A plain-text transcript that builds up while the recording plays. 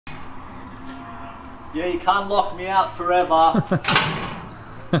Yeah, you can't lock me out forever.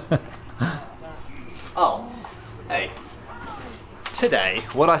 Oh, hey. Today,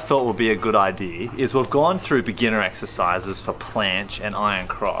 what I thought would be a good idea is we've gone through beginner exercises for planche and iron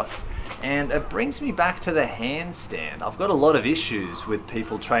cross, and it brings me back to the handstand. I've got a lot of issues with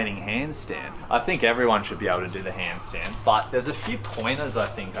people training handstand. I think everyone should be able to do the handstand, but there's a few pointers I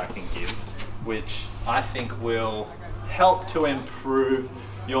think I can give, which I think will help to improve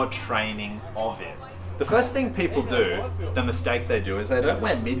your training of it. The first thing people do, the mistake they do, is they don't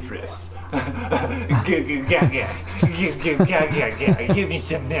wear midriffs. Give me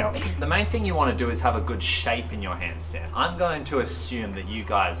some milk. The main thing you want to do is have a good shape in your handstand. I'm going to assume that you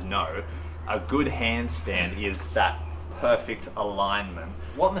guys know a good handstand is that perfect alignment.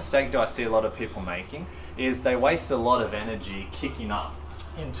 What mistake do I see a lot of people making is they waste a lot of energy kicking up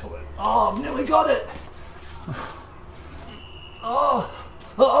into it. Oh, I've nearly got it. Oh.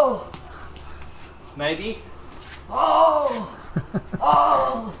 Maybe. Oh!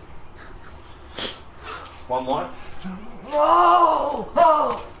 One more.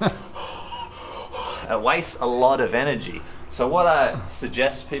 Oh! It wastes a lot of energy. So what I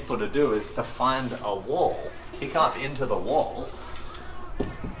suggest people to do is to find a wall, kick up into the wall,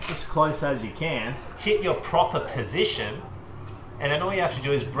 as close as you can, hit your proper position, and then all you have to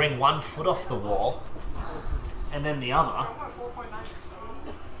do is bring one foot off the wall, and then the other.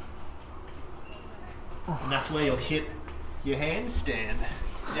 And that's where you'll hit your handstand.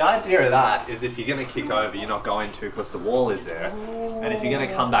 The idea of that is if you're going to kick over, you're not going to because the wall is there. And if you're going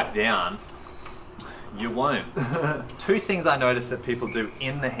to come back down, you won't. Two things I notice that people do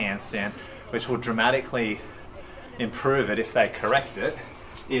in the handstand, which will dramatically improve it if they correct it,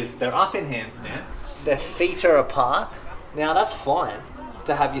 is they're up in handstand, their feet are apart. Now that's fine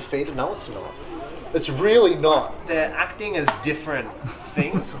to have your feet, no it's not. It's really not. They're acting as different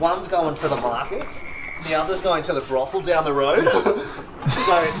things. One's going to the markets, the other's going to the brothel down the road.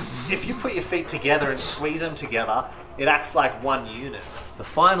 So if you put your feet together and squeeze them together, it acts like one unit. The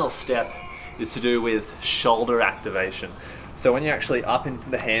final step is to do with shoulder activation. So when you're actually up into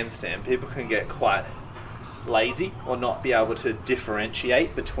the handstand, people can get quite lazy or not be able to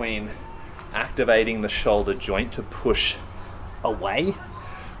differentiate between activating the shoulder joint to push away.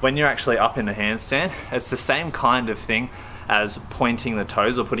 When you're actually up in the handstand, it's the same kind of thing as pointing the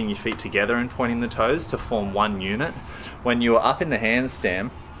toes or putting your feet together and pointing the toes to form one unit. When you're up in the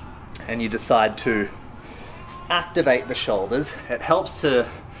handstand and you decide to activate the shoulders, it helps to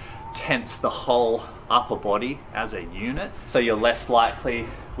tense the whole upper body as a unit. So you're less likely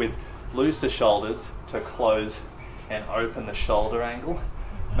with looser shoulders to close and open the shoulder angle,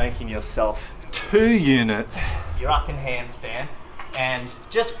 making yourself two units. You're up in handstand, and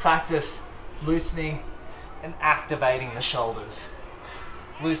just practice loosening and activating the shoulders.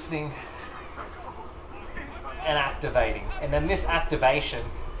 Loosening and activating. And then this activation,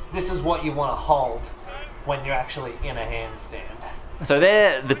 this is what you want to hold when you're actually in a handstand. So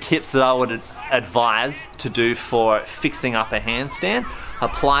they're the tips that I would advise to do for fixing up a handstand.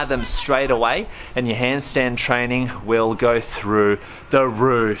 Apply them straight away and your handstand training will go through the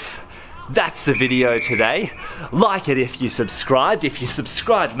roof. That's the video today. Like it if you subscribed. If you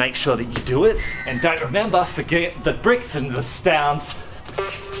subscribed, make sure that you do it. And don't remember, forget the bricks and the stones.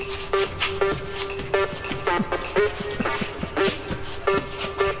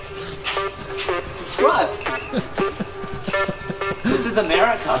 Subscribe. This is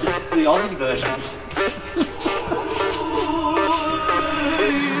America. This is the Aussie version.